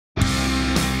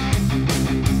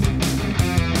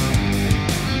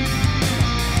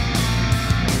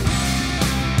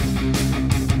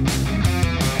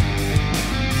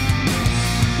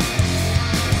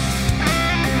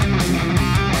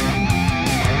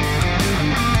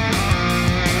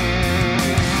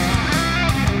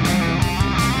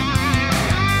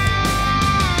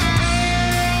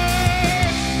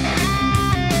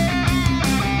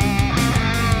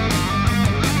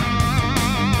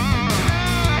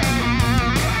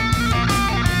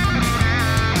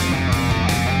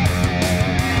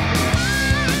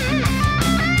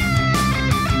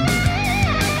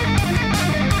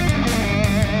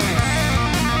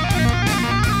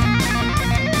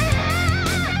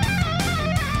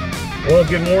Well,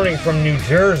 good morning from New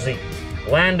Jersey,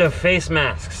 land of face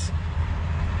masks.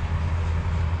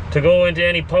 To go into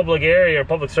any public area or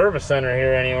public service center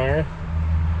here anywhere,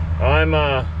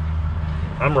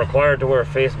 I'm required to wear a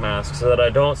face mask so that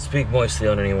I don't speak moistly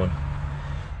on anyone.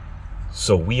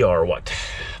 So we are, what,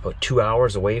 about 2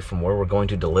 hours away from where we're going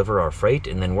to deliver our freight,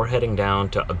 and then we're heading down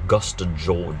to Augusta,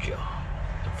 Georgia.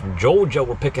 And from Georgia,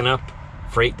 we're picking up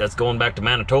freight that's going back to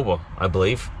Manitoba, I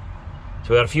believe. So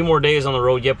we got a few more days on the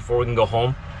road yet before we can go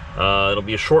home. It'll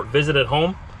be a short visit at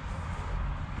home,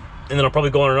 and then I'll probably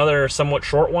go on another somewhat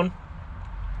short one,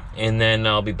 and then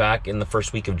I'll be back in the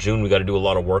first week of June. We got to do a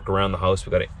lot of work around the house. We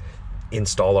got to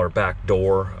install our back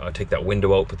door, take that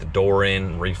window out, put the door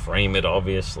in, reframe it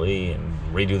obviously, and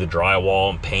redo the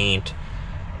drywall and paint.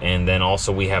 And then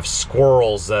also we have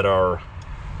squirrels that are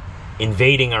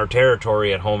invading our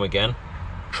territory at home again,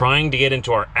 trying to get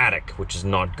into our attic, which is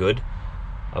not good.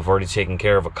 I've already taken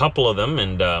care of a couple of them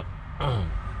and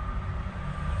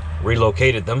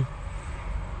relocated them.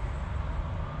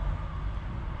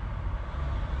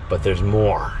 But there's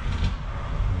more.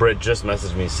 Britt just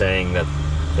messaged me saying that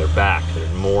they're back.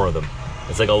 There's more of them.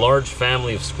 It's like a large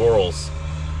family of squirrels.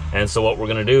 And so what we're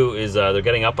gonna do is they're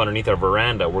getting up underneath our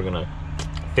veranda. We're gonna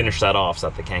finish that off so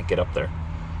that they can't get up there.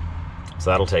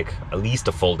 So that'll take at least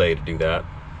a full day to do that.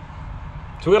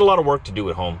 So we got a lot of work to do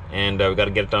at home, and we got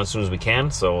to get it done as soon as we can.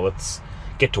 So let's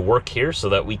get to work here so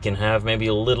that we can have maybe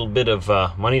a little bit of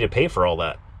money to pay for all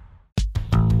that.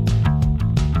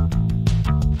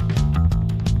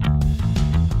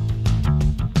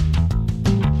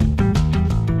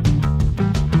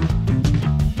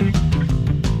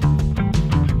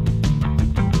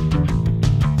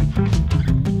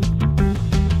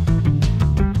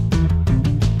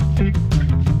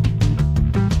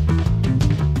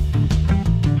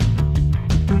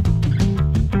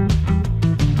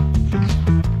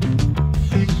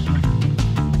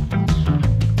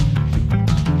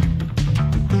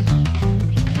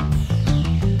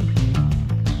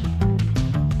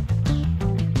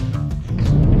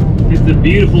 It's a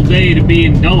beautiful day to be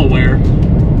in Delaware.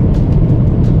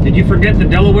 Did you forget that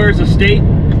Delaware is a state?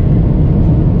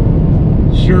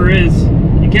 Sure is.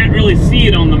 You can't really see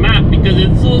it on the map because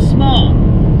it's so small.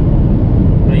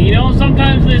 But you know,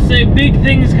 sometimes they say big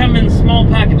things come in small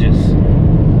packages.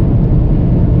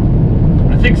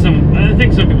 I think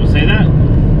some people say that.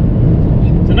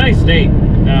 It's a nice state.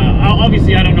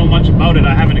 Obviously, I don't know much about it.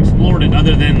 I haven't explored it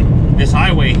other than this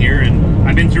highway here, and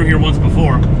I've been through here once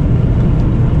before.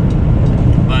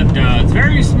 But it's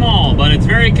very small, but it's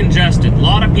very congested. A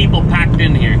lot of people packed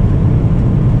in here.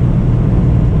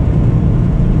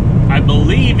 I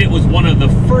believe it was one of the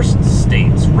first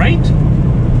states, right?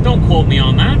 Don't quote me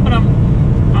on that, but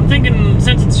I'm thinking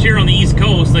since it's here on the East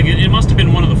Coast, like it must have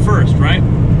been one of the first, right?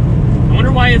 I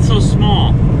wonder why it's so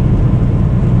small.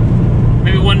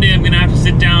 Maybe one day I'm gonna have to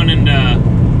sit down and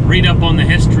read up on the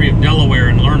history of Delaware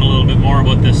and learn a little bit more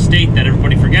about this state that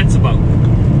everybody forgets about.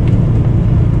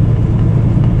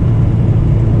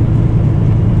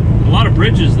 A lot of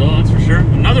bridges though, that's for sure.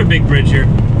 Another big bridge here.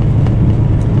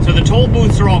 So the toll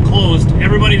booths are all closed.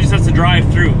 Everybody just has to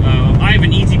drive through. I have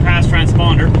an Easy Pass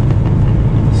transponder,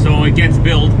 so it gets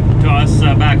billed to us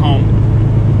back home.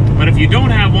 But if you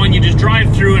don't have one, you just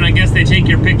drive through, and I guess they take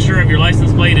your picture of your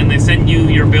license plate and they send you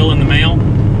your bill in the mail.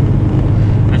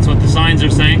 That's what the signs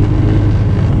are saying.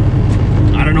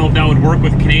 I don't know if that would work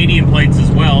with Canadian plates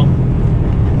as well.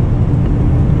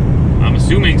 I'm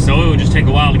assuming so. It would just take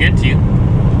a while to get to you.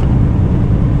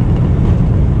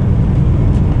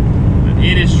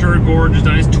 It is sure gorgeous.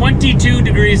 It's 22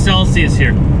 degrees Celsius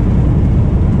here.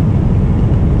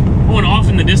 Oh, and off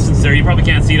in the distance there, you probably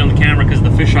can't see it on the camera because of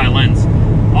the fisheye lens.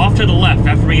 Off to the left,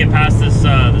 after we get past this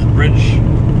this bridge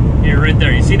here, right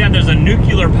there. You see that? There's a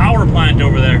nuclear power plant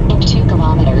over there. 2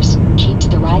 kilometers. Keep to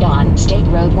the right on State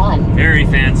Road 1. Very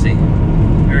fancy.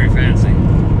 Very fancy.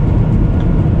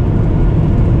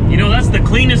 You know, that's the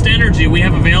cleanest energy we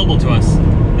have available to us.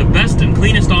 The best and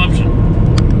cleanest option.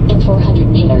 In 400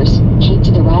 meters, keep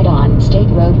to the right on State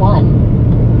Road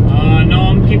 1. No,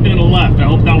 I'm keeping to the left. I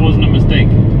hope that wasn't a mistake.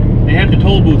 They had the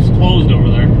toll booths closed over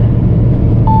there.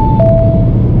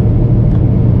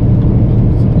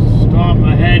 So stop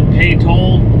ahead, pay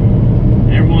toll.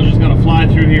 Everyone's just gonna fly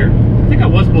through here. I think I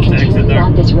was supposed to exit there. Continue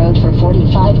on this road for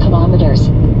 45 kilometers.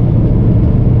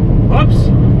 Whoops.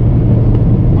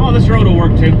 Oh, this road will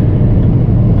work too.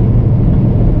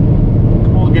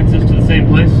 All gets us to the same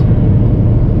place.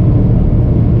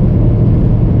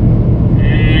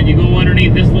 And you go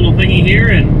underneath this little thingy here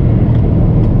and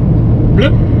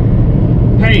bloop,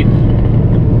 paid.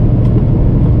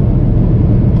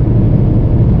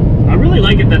 I really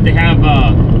like it that they have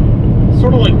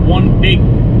sort of like one big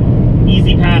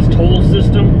easy pass toll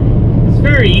system. It's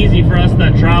very easy for us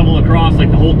that travel across like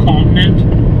the whole continent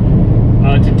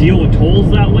to deal with tolls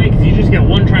that way, because you just get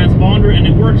one transponder and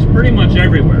it works pretty much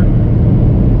everywhere.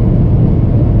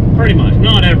 Pretty much,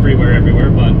 not everywhere,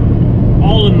 but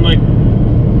all in like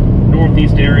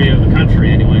northeast area of the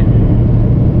country anyway.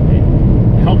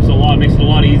 It helps a lot, makes it a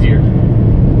lot easier.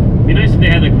 It'd be nice if they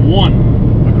had like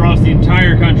one across the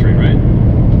entire country, right?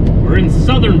 We're in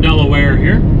southern Delaware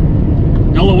here.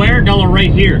 Delaware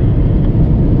right here.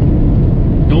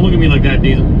 Don't look at me like that,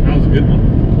 Diesel. That was a good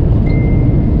one.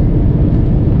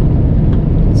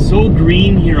 It's so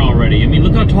green here already. I mean,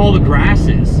 look how tall the grass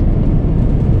is.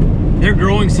 Their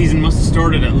growing season must have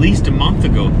started at least a month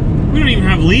ago. We don't even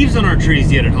have leaves on our trees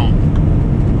yet at home.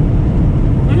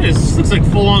 Look at this. This looks like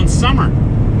full-on summer.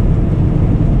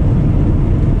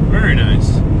 Very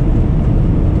nice.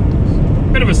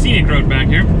 Bit of a scenic road back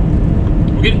here.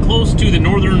 We're getting close to the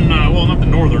northern, well, not the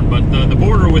northern, but the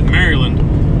border with Maryland.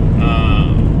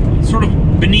 Sort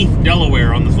of beneath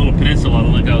Delaware on this little peninsula,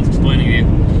 like I was explaining to you.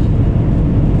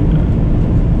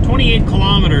 28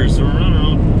 kilometers, or I don't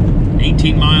know,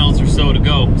 18 miles or so to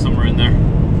go, somewhere in there.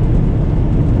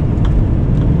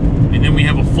 And then we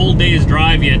have a full day's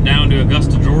drive yet down to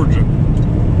Augusta, Georgia.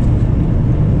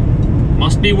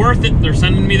 Must be worth it. They're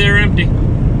sending me there empty.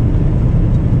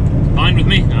 It's fine with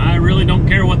me. I really don't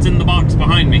care what's in the box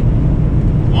behind me.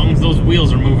 As long as those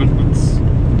wheels are moving,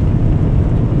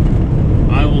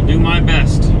 I will do my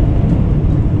best.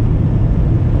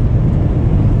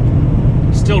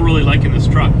 Still really liking this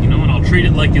truck, you know, and I'll treat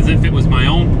it like as if it was my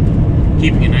own.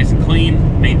 Keeping it nice and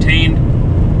clean, maintained.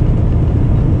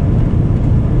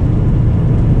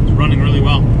 It's running really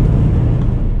well.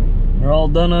 They're all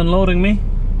done unloading me.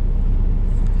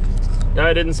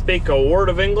 I didn't speak a word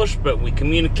of English, but we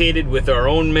communicated with our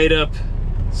own made-up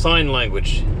sign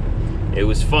language. It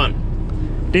was fun.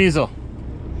 Diesel,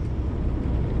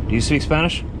 do you speak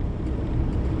Spanish?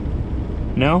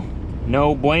 No?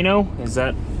 No bueno? Is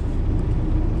that...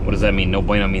 What does that mean? No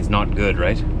bueno means not good,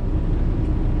 right?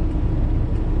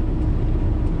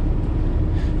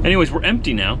 Anyways, we're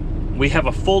empty now. We have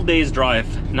a full day's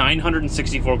drive,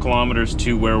 964 kilometers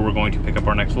to where we're going to pick up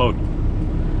our next load.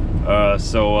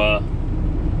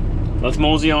 Let's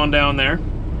mosey on down there.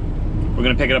 We're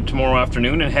gonna pick it up tomorrow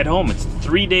afternoon and head home. It's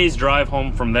 3 days drive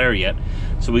home from there yet.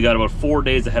 So we got about 4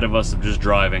 days ahead of us of just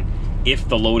driving, if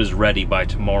the load is ready by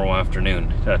tomorrow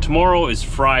afternoon. Tomorrow is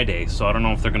Friday, so I don't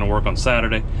know if they're gonna work on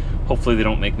Saturday. Hopefully they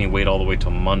don't make me wait all the way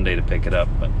till Monday to pick it up,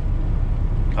 but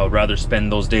I would rather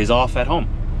spend those days off at home.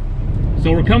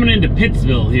 So we're coming into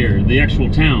Pittsville here, the actual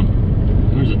town.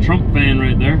 There's a Trump van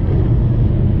right there.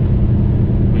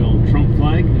 Big old Trump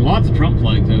flag. Lots of Trump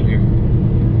flags out here.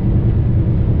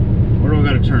 Where do I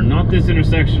gotta turn? Not this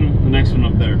intersection, the next one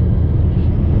up there.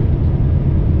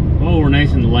 Oh, we're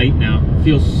nice and light now.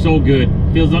 Feels so good.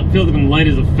 Feels like I'm light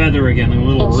as a feather again, like a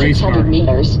little race car. 600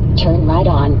 meters, turn right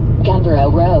on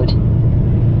Gunborough Road.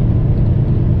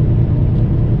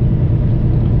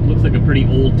 Looks like a pretty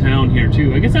old town here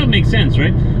too. I guess that makes sense,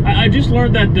 right? I just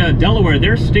learned that Delaware,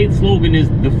 their state slogan is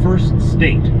the first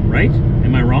state, right?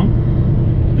 Am I wrong?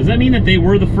 Does that mean that they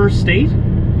were the first state?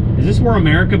 Is this where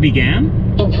America began?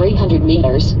 In 300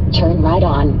 meters, turn right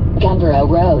on Gunborough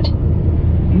Road.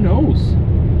 Who knows?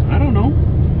 I don't know.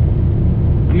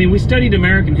 I mean, we studied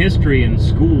American history in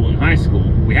school, in high school.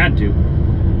 We had to.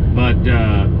 But,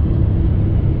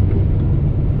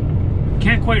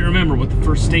 can't quite remember what the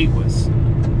first state was.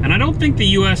 And I don't think the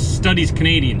U.S. studies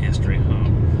Canadian history.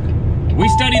 We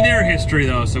study their history,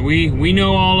 though, so we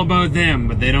know all about them,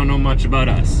 but they don't know much about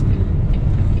us.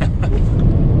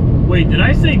 Wait, did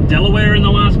I say Delaware in the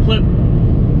last clip?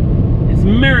 It's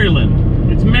Maryland.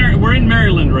 We're in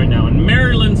Maryland right now, and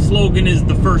Maryland's slogan is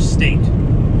the first state.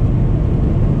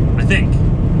 I think.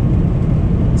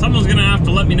 Someone's gonna have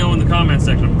to let me know in the comment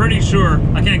section. I'm pretty sure.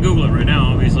 I can't Google it right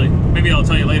now, obviously. Maybe I'll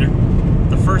tell you later.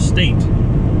 The first state.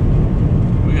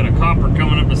 We got a copper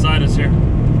coming up beside us here.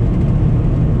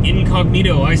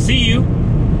 Incognito, I see you.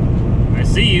 I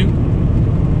see you.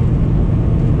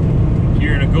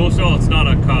 You're in a ghost. Oh, it's not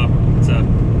a cop. It's a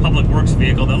public works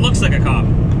vehicle that looks like a cop.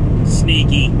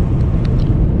 Sneaky.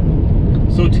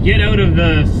 So to get out of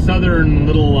the southern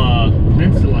little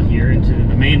peninsula here into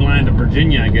the mainland of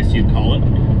Virginia, I guess you'd call it,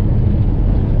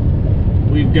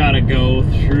 we've got to go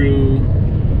through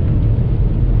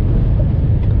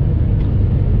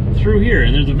here,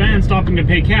 and there's a van stopping to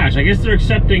pay cash. I guess they're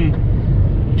accepting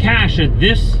cash at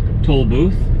this toll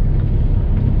booth.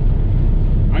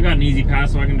 I got an easy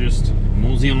pass, so I can just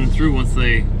mosey on through once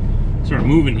they start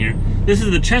moving here. This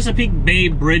is the Chesapeake Bay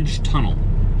Bridge Tunnel.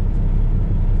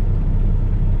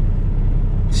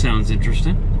 sounds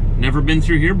interesting. Never been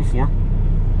through here before.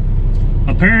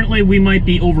 Apparently we might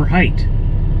be over height.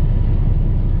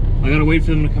 I gotta wait for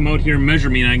them to come out here and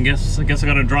measure me, and I guess I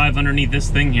gotta drive underneath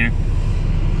this thing here.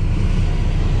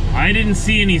 I didn't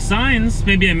see any signs,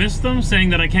 maybe I missed them, saying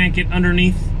that I can't get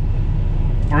underneath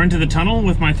or into the tunnel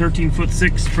with my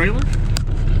 13'6" trailer.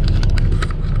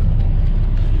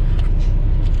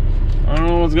 I don't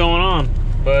know what's going on,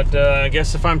 but I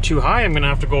guess if I'm too high, I'm gonna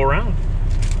have to go around.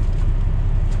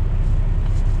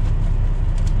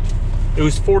 It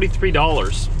was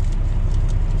 $43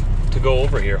 to go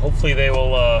over here. Hopefully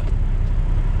they'll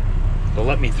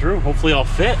let me through. Hopefully I'll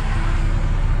fit.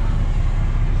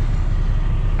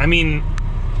 I mean,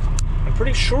 I'm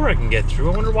pretty sure I can get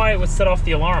through. I wonder why it would set off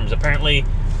the alarms. Apparently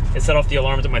it set off the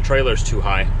alarms that my trailer's too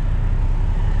high.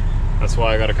 That's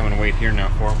why I gotta come and wait here now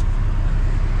for them.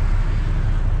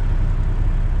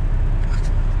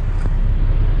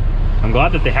 I'm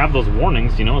glad that they have those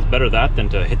warnings, you know, it's better that than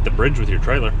to hit the bridge with your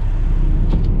trailer.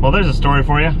 Well, there's a story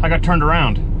for you. I got turned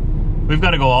around. We've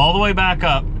got to go all the way back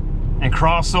up and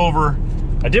cross over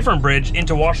a different bridge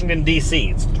into Washington, D.C.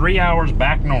 It's 3 hours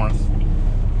back north.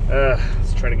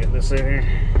 Let's try to get this in here.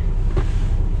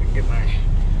 I can get my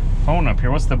phone up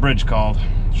here. What's the bridge called?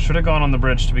 Should have gone on the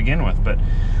bridge to begin with, but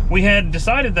we had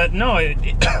decided that no,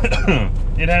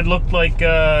 it had looked like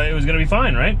it was going to be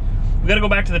fine, right? We got to go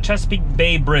back to the Chesapeake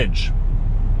Bay Bridge.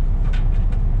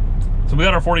 So we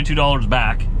got our $42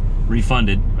 back,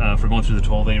 refunded for going through the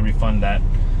toll. They refund that,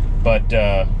 but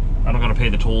I don't got to pay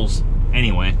the tolls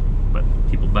anyway. But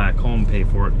people back home pay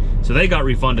for it, so they got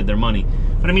refunded their money.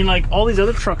 But I mean, like all these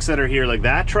other trucks that are here, like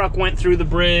that truck went through the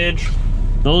bridge,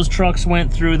 those trucks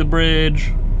went through the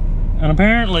bridge, and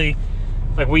apparently,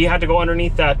 like we had to go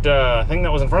underneath that thing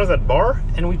that was in front of that bar,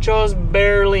 and we just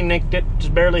barely nicked it,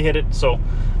 just barely hit it. So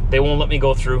they won't let me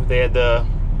go through. They had the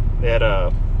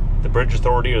bridge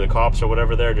authority or the cops or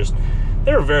whatever.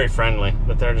 They were very friendly,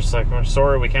 but they're just like, we're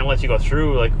sorry, we can't let you go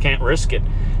through. Like, we can't risk it.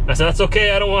 And I said, that's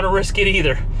okay. I don't want to risk it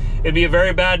either. It'd be a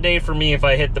very bad day for me if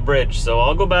I hit the bridge. So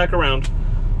I'll go back around.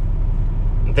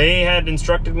 They had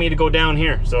instructed me to go down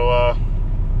here. So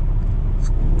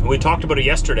we talked about it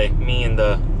yesterday, me and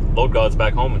the load gods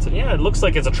back home, and said, yeah, it looks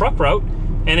like it's a truck route.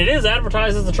 And it is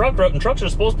advertised as a truck route, and trucks are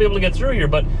supposed to be able to get through here,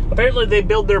 but apparently they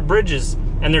build their bridges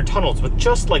and their tunnels with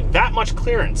just like that much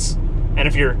clearance. And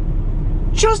if you're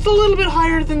just a little bit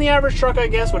higher than the average truck, I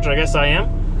guess, which I guess I am,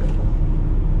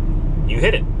 you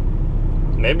hit it.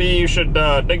 Maybe you should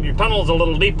dig your tunnels a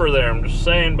little deeper there, I'm just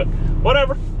saying, but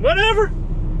whatever.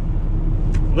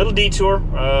 Little detour.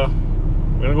 We're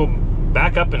gonna go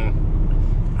back up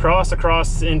and cross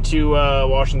across into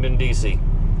Washington, D.C.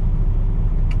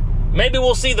 Maybe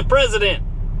we'll see the president.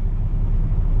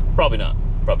 Probably not.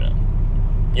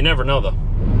 You never know, though.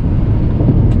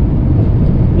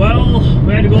 Well,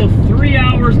 we had to go 3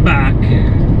 hours back,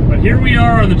 but here we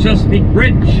are on the Chesapeake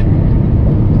Bridge.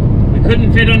 We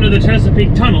couldn't fit under the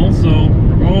Chesapeake Tunnel, so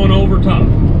we're going over top.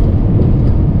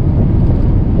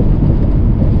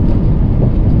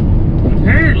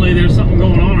 Apparently, there's something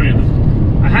going on here.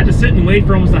 I had to sit and wait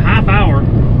for almost a half hour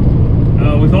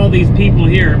with all these people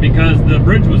here because the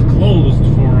bridge was closed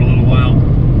for a little while.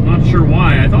 I'm not sure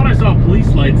why. I thought I saw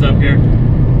police lights up here.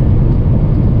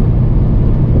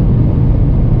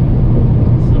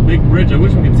 It's a big bridge. I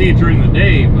wish we could see it during the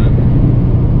day, but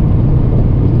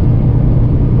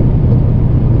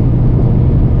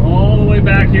all the way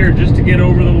back here just to get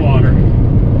over the water.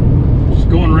 Just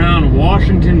going around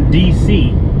Washington,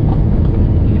 D.C.,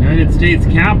 United States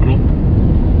Capitol.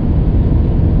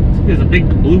 There's a big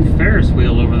blue Ferris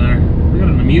wheel over there. We got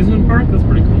an amusement park? That's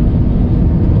pretty cool.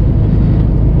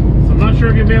 So I'm not sure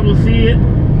if you'll be able to see it,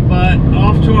 but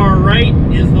off to our right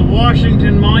is the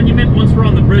Washington Monument. Once we're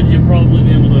on the bridge, you'll probably be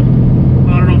able to,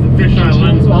 I don't know if the fisheye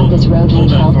lens will this road go for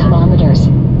that 12 far. kilometers.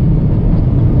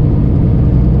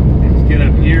 Let's get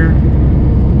up here.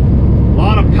 A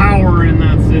lot of power in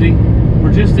that city.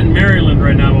 We're just in Maryland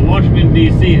right now, but Washington,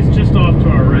 D.C. is just off to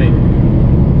our right.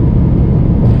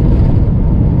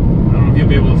 You'll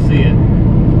be able to see it.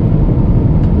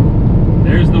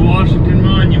 There's the Washington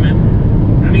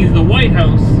Monument. That means the White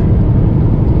House.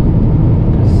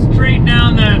 Straight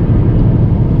down that,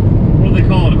 what do they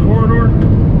call it, a corridor?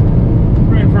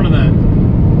 Right in front of that.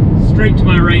 Straight to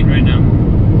my right now.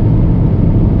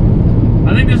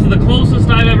 I think this is the closest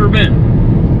I've ever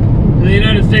been to the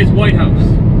United States White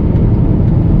House.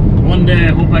 One day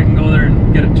I hope I can go there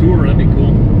and get a tour, that'd be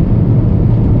cool.